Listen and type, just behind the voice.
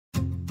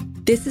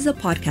This is a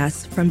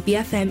podcast from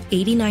BFM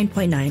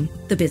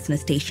 89.9, the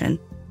business station.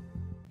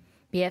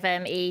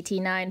 BFM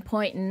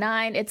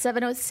 89.9. It's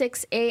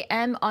 7:06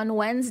 a.m. on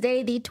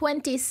Wednesday, the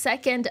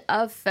 22nd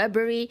of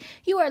February.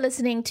 You are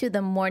listening to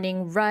The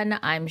Morning Run.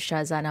 I'm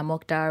Shazana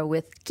Mokhtar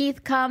with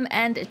Keith Kam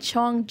and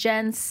Chong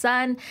Jen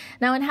Sun.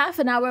 Now, in half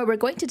an hour, we're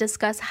going to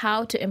discuss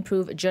how to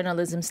improve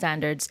journalism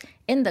standards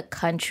in the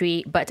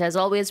country. But as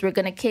always, we're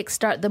going to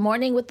kickstart the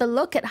morning with a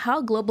look at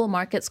how global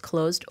markets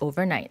closed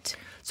overnight.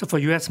 So for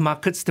US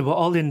markets, they were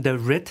all in the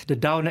red. The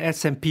Dow and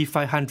S&P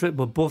 500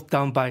 were both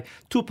down by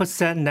 2%.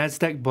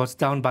 Nasdaq was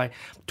down by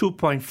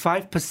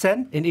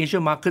 2.5%. In Asia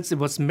markets, it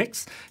was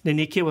mixed. The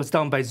Nikkei was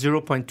down by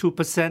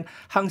 0.2%.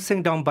 Hang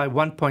Seng down by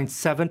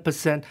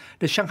 1.7%.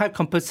 The Shanghai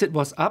Composite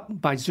was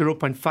up by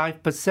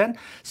 0.5%.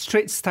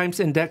 Straits Times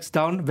Index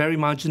down very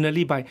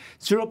marginally by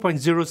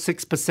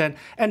 0.06%.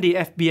 And the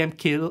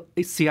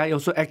FBMKCI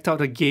also eked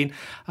out again,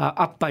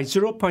 up by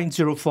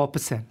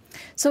 0.04%.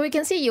 So we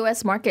can see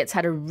U.S. markets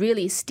had a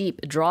really steep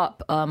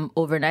drop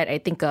overnight. I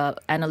think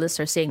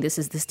analysts are saying this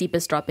is the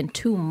steepest drop in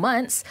 2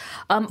 months.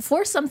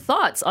 For some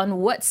thoughts on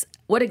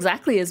what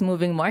exactly is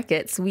moving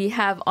markets, we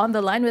have on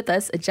the line with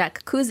us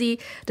Jack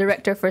Kuzi,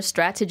 Director for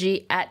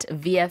Strategy at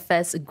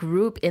VFS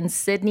Group in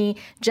Sydney.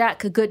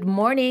 Jack, good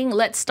morning.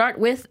 Let's start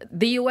with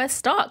the U.S.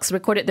 stocks.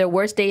 Recorded their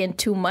worst day in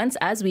 2 months,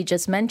 as we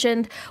just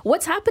mentioned.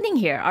 What's happening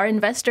here? Are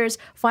investors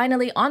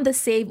finally on the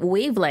same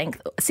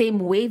wavelength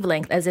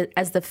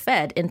as the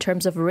Fed in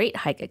terms of rate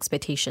hike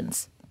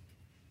expectations?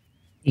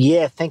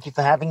 Yeah, thank you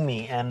for having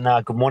me, and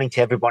good morning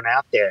to everyone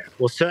out there.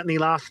 Well, certainly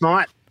last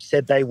night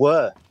said they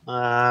were.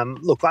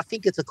 Look, I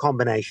think it's a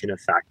combination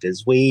of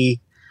factors. We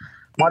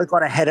might have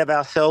got ahead of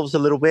ourselves a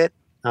little bit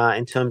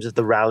in terms of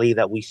the rally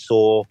that we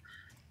saw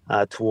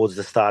towards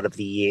the start of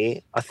the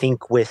year. I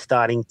think we're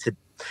starting to...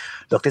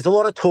 Look, there's a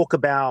lot of talk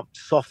about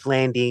soft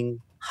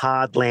landing,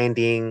 hard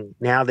landing.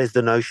 Now there's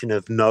the notion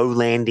of no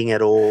landing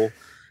at all,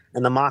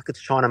 and the market's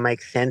trying to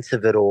make sense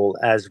of it all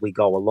as we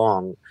go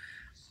along.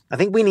 I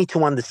think we need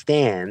to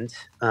understand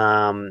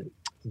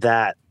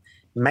that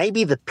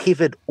maybe the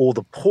pivot or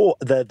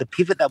the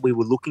pivot that we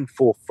were looking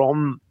for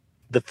from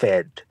the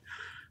Fed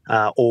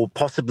or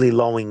possibly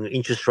lowering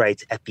interest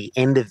rates at the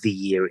end of the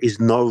year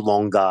is no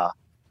longer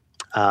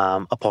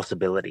a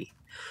possibility.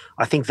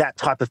 I think that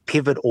type of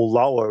pivot or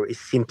lower is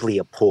simply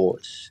a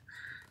pause.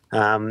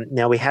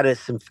 Now, we had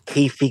some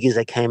key figures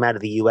that came out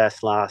of the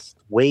US last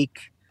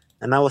week,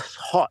 and they were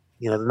hot.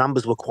 You know, the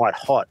numbers were quite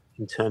hot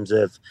in terms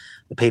of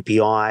the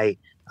PPI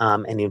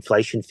and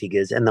inflation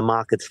figures, and the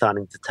market's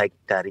starting to take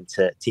that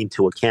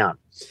into account.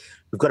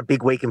 We've got a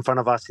big week in front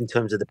of us in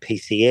terms of the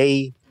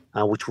PCE,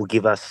 which will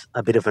give us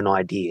a bit of an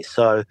idea.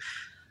 So,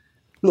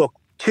 look,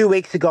 2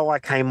 weeks ago I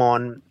came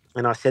on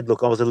and I said,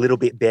 look, I was a little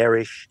bit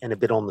bearish and a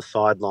bit on the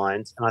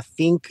sidelines, and I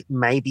think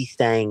maybe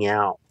staying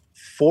out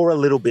for a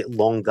little bit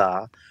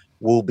longer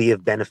will be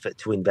of benefit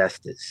to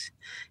investors.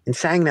 In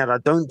saying that, I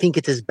don't think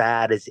it's as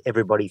bad as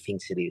everybody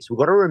thinks it is. We've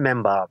got to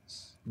remember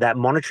that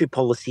monetary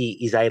policy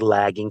is a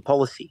lagging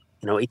policy.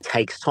 You know, it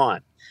takes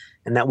time,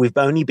 and that we've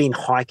only been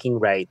hiking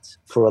rates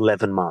for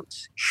 11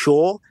 months.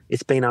 Sure,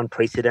 it's been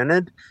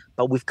unprecedented,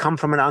 but we've come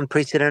from an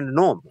unprecedented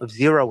norm of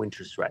zero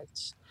interest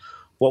rates.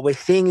 What we're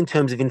seeing in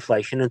terms of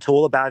inflation, and it's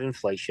all about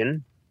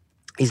inflation,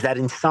 is that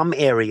in some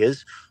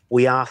areas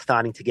we are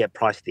starting to get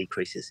price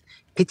decreases,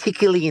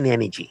 particularly in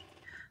energy.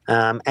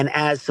 And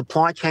as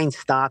supply chains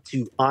start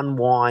to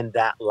unwind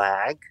that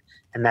lag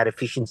and that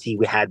efficiency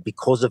we had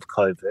because of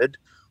COVID,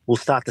 we'll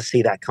start to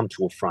see that come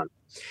to a front.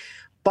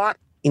 But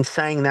in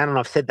saying that, and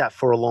I've said that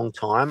for a long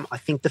time, I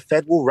think the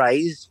Fed will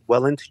raise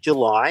well into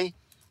July.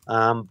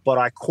 But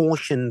I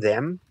caution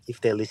them,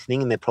 if they're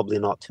listening, and they're probably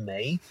not to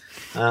me,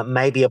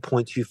 maybe a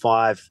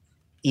 0.25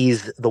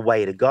 is the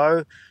way to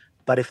go.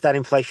 But if that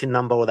inflation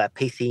number or that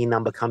PCE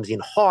number comes in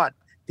hot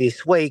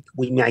this week,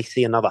 we may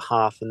see another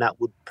half, and that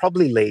would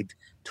probably lead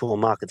to a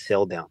market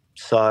sell down.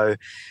 So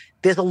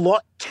there's a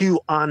lot to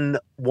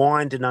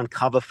unwind and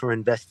uncover for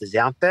investors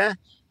out there.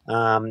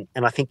 And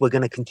I think we're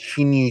going to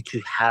continue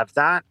to have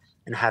that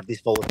and have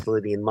this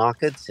volatility in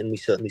markets. And we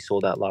certainly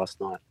saw that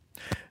last night.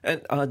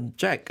 And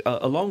Jack,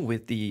 along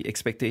with the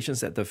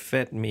expectations that the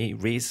Fed may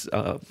raise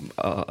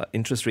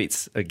interest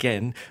rates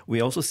again,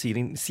 we're also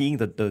seeing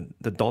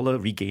the dollar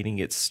regaining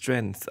its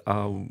strength.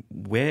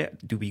 Where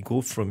do we go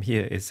from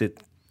here? Is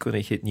it going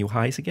to hit new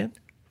highs again?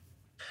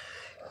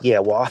 Yeah,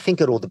 well, I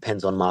think it all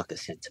depends on market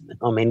sentiment.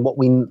 I mean, what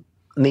we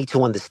need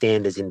to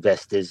understand as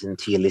investors and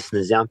to your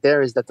listeners out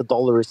there is that the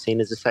dollar is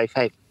seen as a safe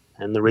haven.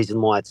 And the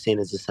reason why it's seen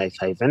as a safe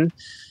haven,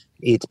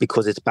 it's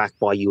because it's backed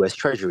by US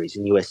treasuries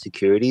and US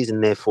securities,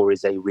 and therefore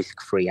is a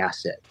risk-free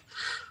asset.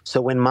 So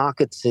when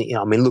markets,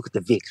 look at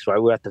the VIX,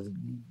 right?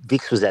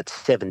 VIX was at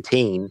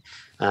 17.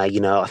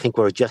 I think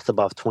we're just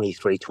above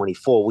 23,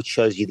 24, which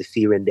shows you the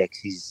fear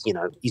index is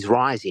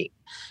rising.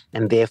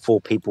 And therefore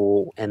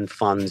people and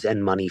funds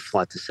and money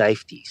flight to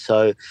safety.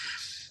 So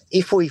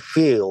if we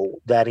feel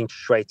that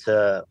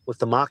if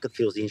the market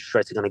feels the interest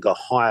rates are going to go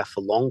higher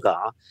for longer,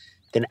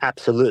 then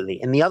absolutely.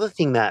 And the other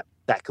thing that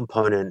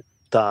component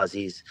does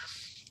is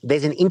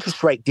there's an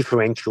interest rate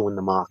differential in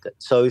the market.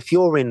 So if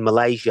you're in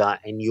Malaysia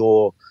and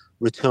your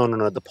return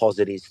on a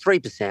deposit is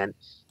 3%,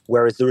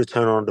 whereas the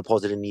return on a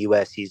deposit in the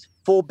US is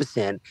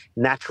 4%,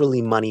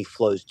 naturally money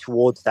flows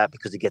towards that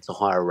because it gets a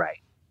higher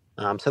rate.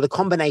 So the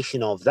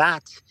combination of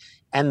that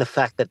and the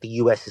fact that the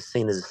US is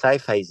seen as a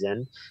safe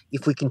haven,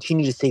 if we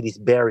continue to see this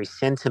bearish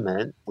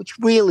sentiment, which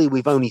really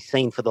we've only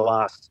seen for the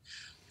last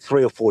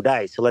 3 or 4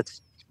 days, so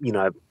let's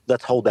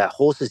hold our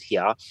horses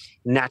here,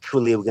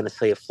 naturally we're going to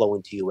see a flow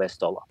into US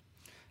dollar.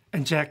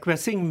 And Jack, we're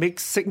seeing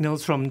mixed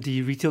signals from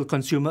the retail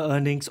consumer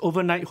earnings.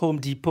 Overnight, Home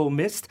Depot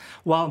missed,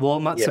 while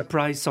Walmart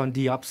surprised on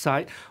the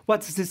upside.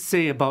 What does this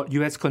say about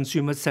US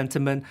consumer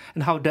sentiment,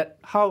 and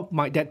how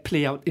might that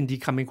play out in the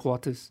coming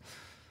quarters?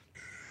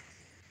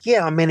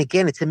 Yeah, I mean,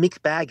 again, it's a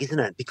mixed bag, isn't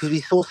it? Because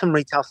we saw some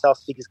retail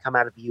sales figures come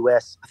out of the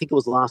US, I think it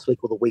was last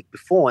week or the week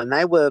before, and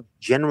they were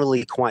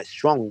generally quite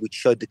strong, which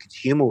showed the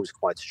consumer was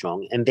quite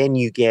strong. And then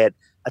you get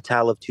a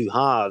tale of two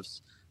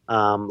halves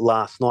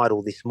last night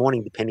or this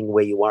morning, depending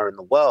where you are in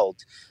the world,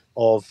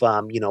 of,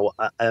 a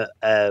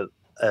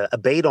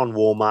beat on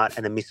Walmart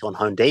and a miss on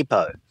Home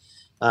Depot.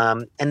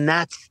 And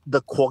that's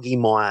the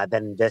quagmire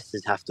that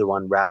investors have to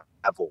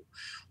unravel.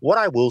 What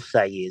I will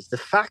say is the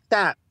fact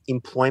that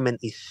employment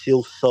is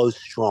still so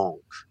strong,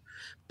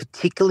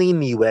 particularly in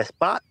the US,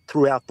 but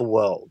throughout the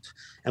world,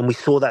 and we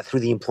saw that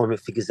through the employment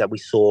figures that we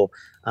saw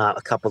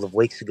a couple of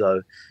weeks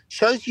ago,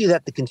 shows you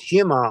that the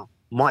consumer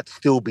might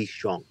still be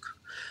strong.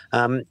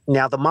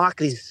 Now, the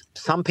market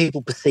some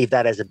people perceive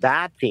that as a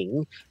bad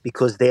thing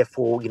because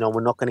therefore,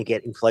 we're not going to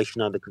get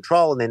inflation under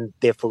control and then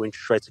therefore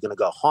interest rates are going to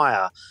go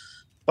higher.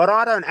 But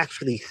I don't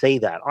actually see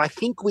that. I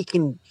think we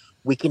can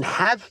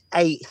have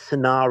a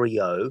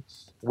scenario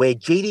where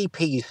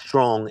GDP is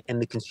strong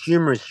and the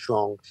consumer is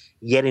strong,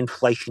 yet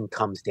inflation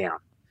comes down.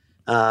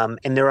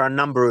 And there are a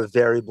number of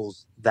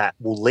variables that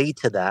will lead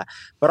to that.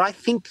 But I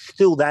think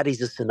still that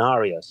is a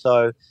scenario.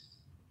 So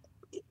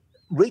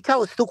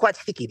retail is still quite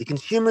sticky. The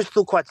consumer is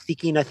still quite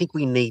sticky, and I think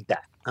we need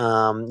that.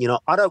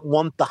 I don't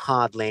want the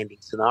hard landing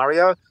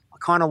scenario. I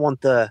kind of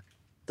want the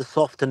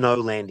soft to no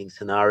landing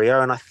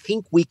scenario, and I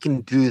think we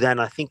can do that.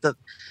 And I think that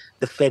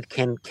the Fed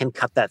can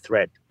cut that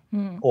thread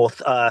or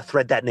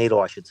thread that needle,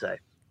 I should say.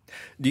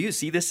 Do you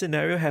see this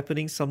scenario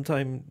happening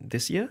sometime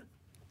this year?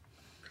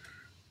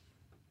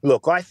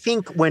 Look, I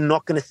think we're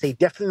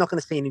definitely not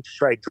going to see an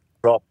interest rate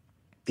drop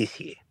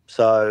this year.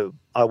 So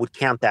I would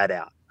count that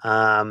out.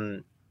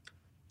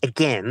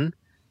 Again,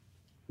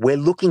 we're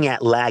looking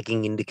at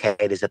lagging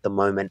indicators at the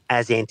moment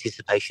as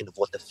anticipation of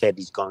what the Fed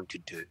is going to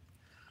do.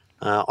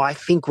 I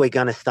think we're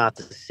going to start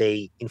to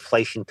see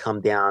inflation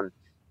come down,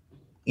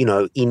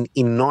 in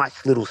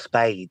nice little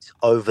spades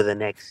over the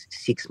next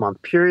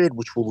 6-month period,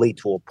 which will lead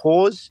to a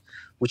pause,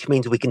 which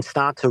means we can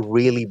start to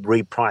really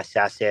reprice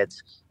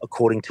assets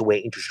according to where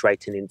interest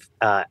rates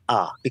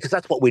are, because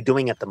that's what we're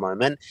doing at the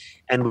moment,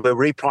 and we're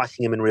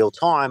repricing them in real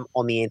time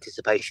on the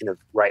anticipation of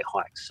rate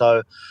hikes.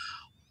 So,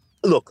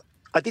 look,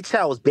 I did say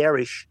I was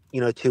bearish,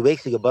 2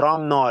 weeks ago, but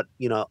I'm not,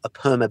 a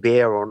perma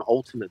bear or an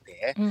ultimate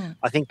bear.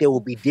 I think there will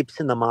be dips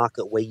in the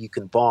market where you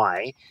can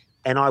buy,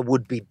 and I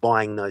would be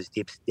buying those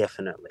dips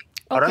definitely.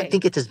 Okay. I don't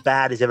think it's as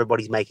bad as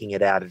everybody's making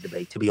it out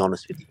to be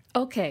honest with you.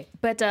 Okay.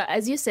 But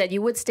as you said,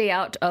 you would stay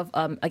out of,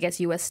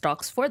 U.S.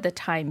 stocks for the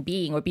time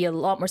being, or be a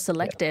lot more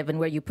selective in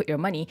where you put your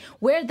money.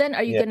 Where then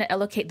are you going to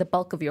allocate the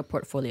bulk of your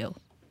portfolio?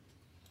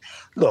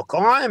 Look,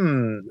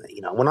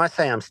 when I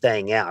say I'm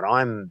staying out,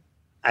 I'm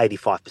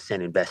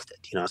 85% invested.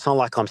 It's not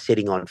like I'm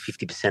sitting on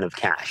 50% of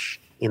cash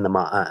in the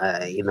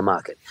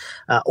market.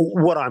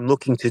 What I'm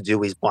looking to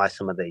do is buy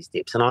some of these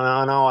dips. And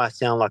I know I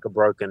sound like a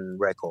broken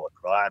record,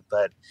 right?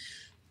 But,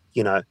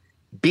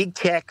 big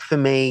tech for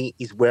me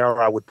is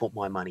where I would put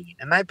my money in.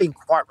 And they've been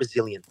quite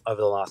resilient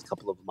over the last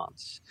couple of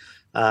months.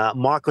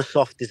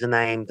 Microsoft is a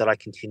name that I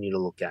continue to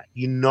look at.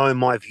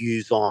 My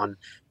views on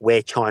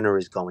where China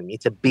is going.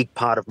 It's a big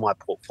part of my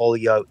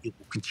portfolio. It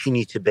will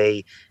continue to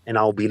be, and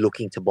I'll be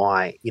looking to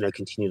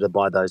continue to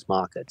buy those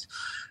markets.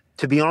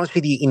 To be honest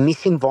with you, in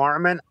this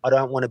environment, I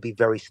don't want to be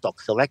very stock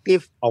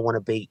selective. I want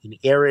to be in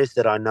areas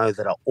that I know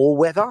that are all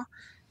weather,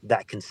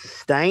 that can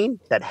sustain,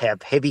 that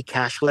have heavy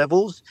cash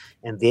levels,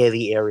 and they're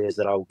the areas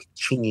that I will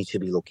continue to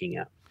be looking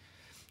at.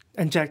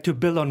 And Jack, to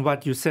build on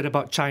what you said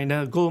about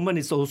China, Goldman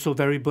is also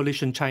very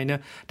bullish in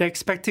China. They're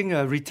expecting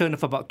a return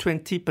of about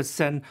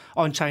 20%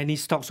 on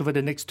Chinese stocks over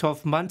the next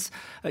 12 months.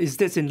 Is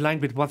this in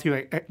line with what you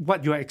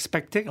are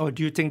expecting, or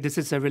do you think this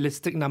is a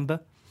realistic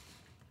number?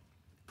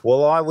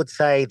 Well, I would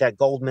say that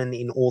Goldman,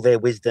 in all their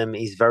wisdom,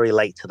 is very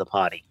late to the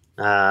party.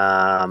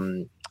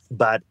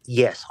 But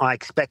yes, I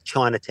expect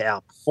China to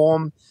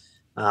outperform.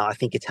 I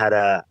think it's had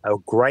a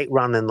great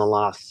run in the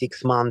last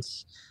 6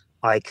 months.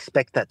 I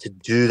expect that to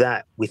do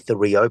that with the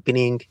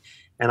reopening.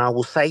 And I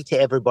will say to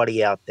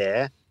everybody out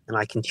there, and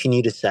I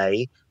continue to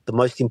say, the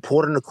most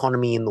important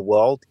economy in the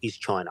world is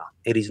China.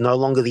 It is no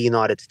longer the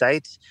United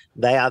States.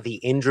 They are the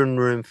engine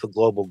room for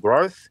global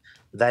growth.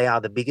 They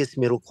are the biggest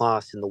middle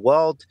class in the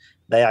world.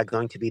 They are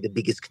going to be the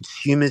biggest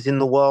consumers in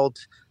the world,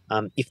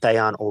 if they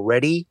aren't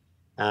already.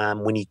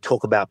 When you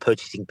talk about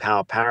purchasing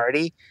power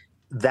parity,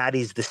 that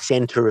is the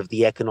center of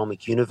the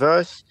economic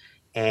universe,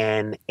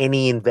 and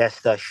any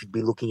investor should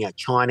be looking at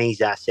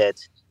Chinese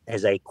assets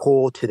as a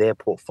core to their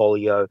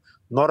portfolio,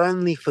 not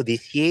only for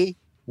this year,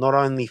 not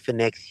only for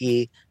next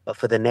year, but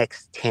for the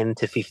next 10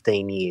 to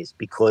 15 years,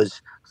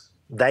 because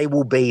they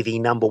will be the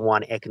number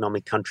one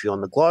economic country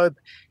on the globe.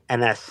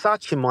 And as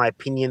such, in my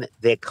opinion,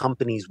 their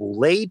companies will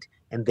lead,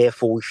 and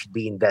therefore we should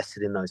be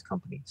invested in those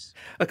companies.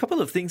 A couple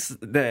of things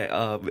there,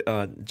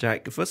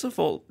 Jack. First of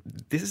all,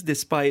 this is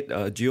despite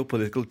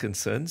geopolitical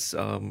concerns,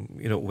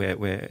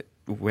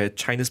 where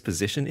China's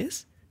position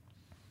is.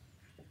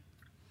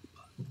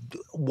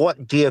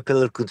 What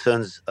geopolitical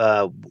concerns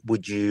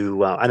would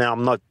you, I know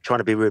I'm not trying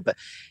to be rude, but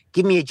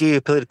give me a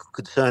geopolitical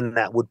concern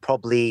that would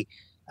probably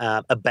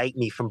abate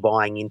me from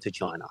buying into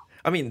China.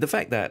 I mean, the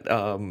fact that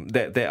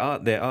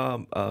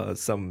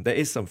there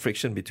is some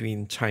friction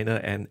between China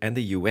and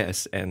the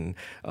US, and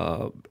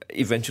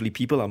eventually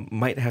people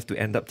might have to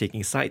end up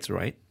taking sides,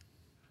 right?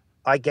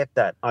 I get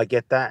that,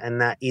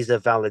 and that is a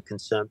valid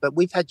concern. But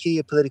we've had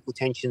geopolitical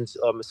tensions.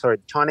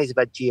 Chinese have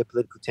had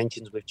geopolitical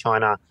tensions with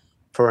China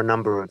for a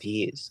number of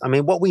years. I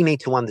mean, what we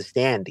need to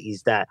understand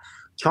is that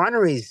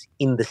China is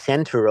in the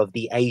center of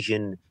the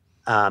Asian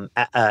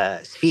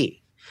sphere.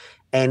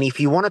 And if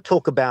you want to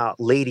talk about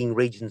leading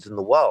regions in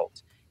the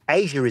world,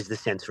 Asia is the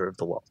center of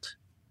the world,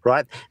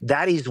 right?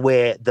 That is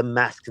where the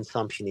mass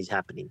consumption is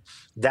happening.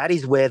 That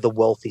is where the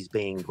wealth is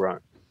being grown,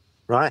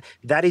 right?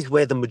 That is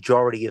where the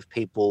majority of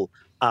people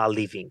are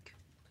living.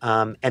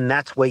 And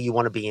that's where you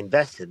want to be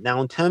invested.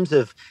 Now, in terms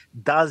of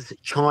does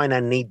China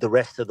need the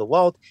rest of the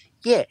world?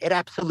 Yeah, it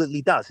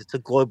absolutely does. It's a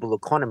global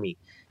economy.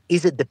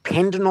 Is it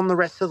dependent on the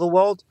rest of the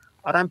world?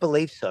 I don't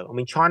believe so. I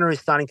mean, China is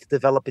starting to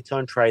develop its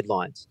own trade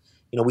lines.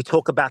 You know, we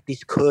talk about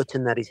this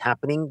curtain that is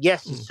happening.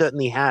 Yes, it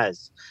certainly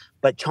has.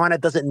 But China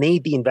doesn't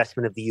need the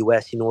investment of the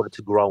US in order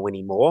to grow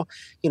anymore.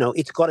 You know,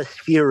 it's got a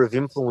sphere of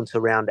influence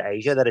around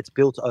Asia that it's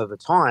built over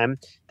time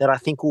that I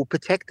think will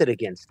protect it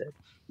against it.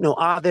 You know,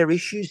 are there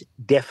issues?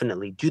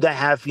 Definitely. Do they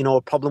have,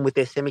 a problem with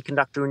their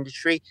semiconductor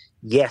industry?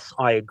 Yes,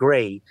 I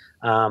agree.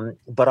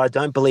 But I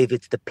don't believe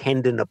it's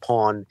dependent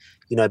upon,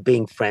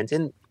 being friends.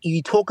 And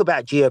you talk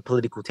about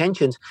geopolitical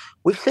tensions.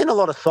 We've seen a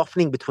lot of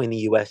softening between the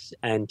US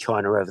and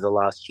China over the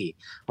last year.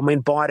 I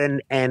mean, Biden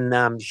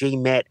and Xi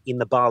met in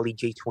the Bali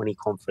G20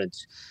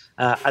 conference.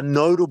 A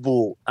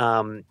notable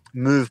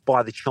move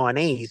by the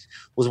Chinese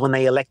was when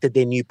they elected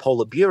their new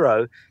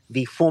Politburo,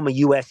 the former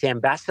US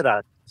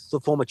ambassador, the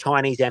former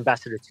Chinese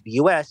ambassador to the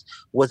US,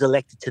 was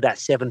elected to that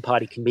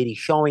 7-party committee,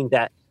 showing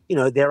that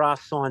there are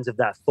signs of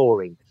that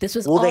thawing.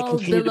 Will there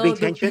continue to be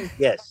tension?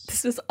 Yes.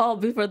 This was all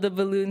before the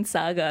balloon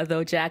saga,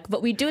 though, Jack.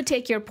 But we do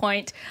take your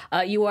point.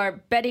 You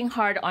are betting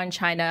hard on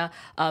China.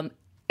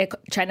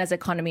 China's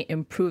economy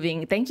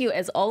improving. Thank you,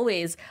 as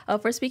always,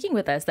 for speaking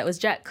with us. That was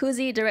Jack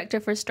Kuzi, Director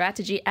for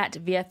Strategy at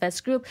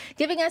VFS Group,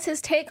 giving us his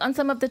take on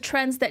some of the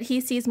trends that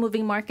he sees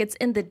moving markets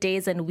in the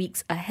days and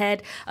weeks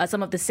ahead,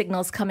 some of the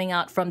signals coming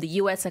out from the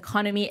U.S.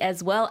 economy,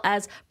 as well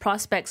as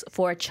prospects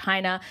for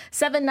China.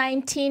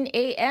 7:19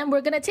 a.m.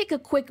 We're going to take a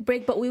quick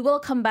break, but we will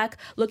come back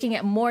looking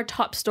at more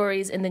top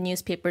stories in the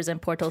newspapers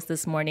and portals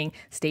this morning.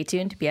 Stay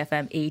tuned,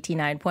 BFM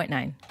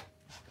 89.9.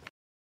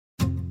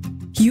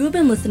 You have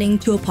been listening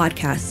to a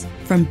podcast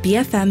from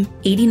BFM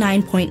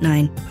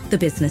 89.9, the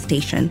business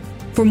station.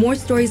 For more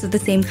stories of the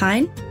same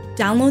kind,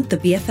 download the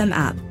BFM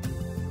app.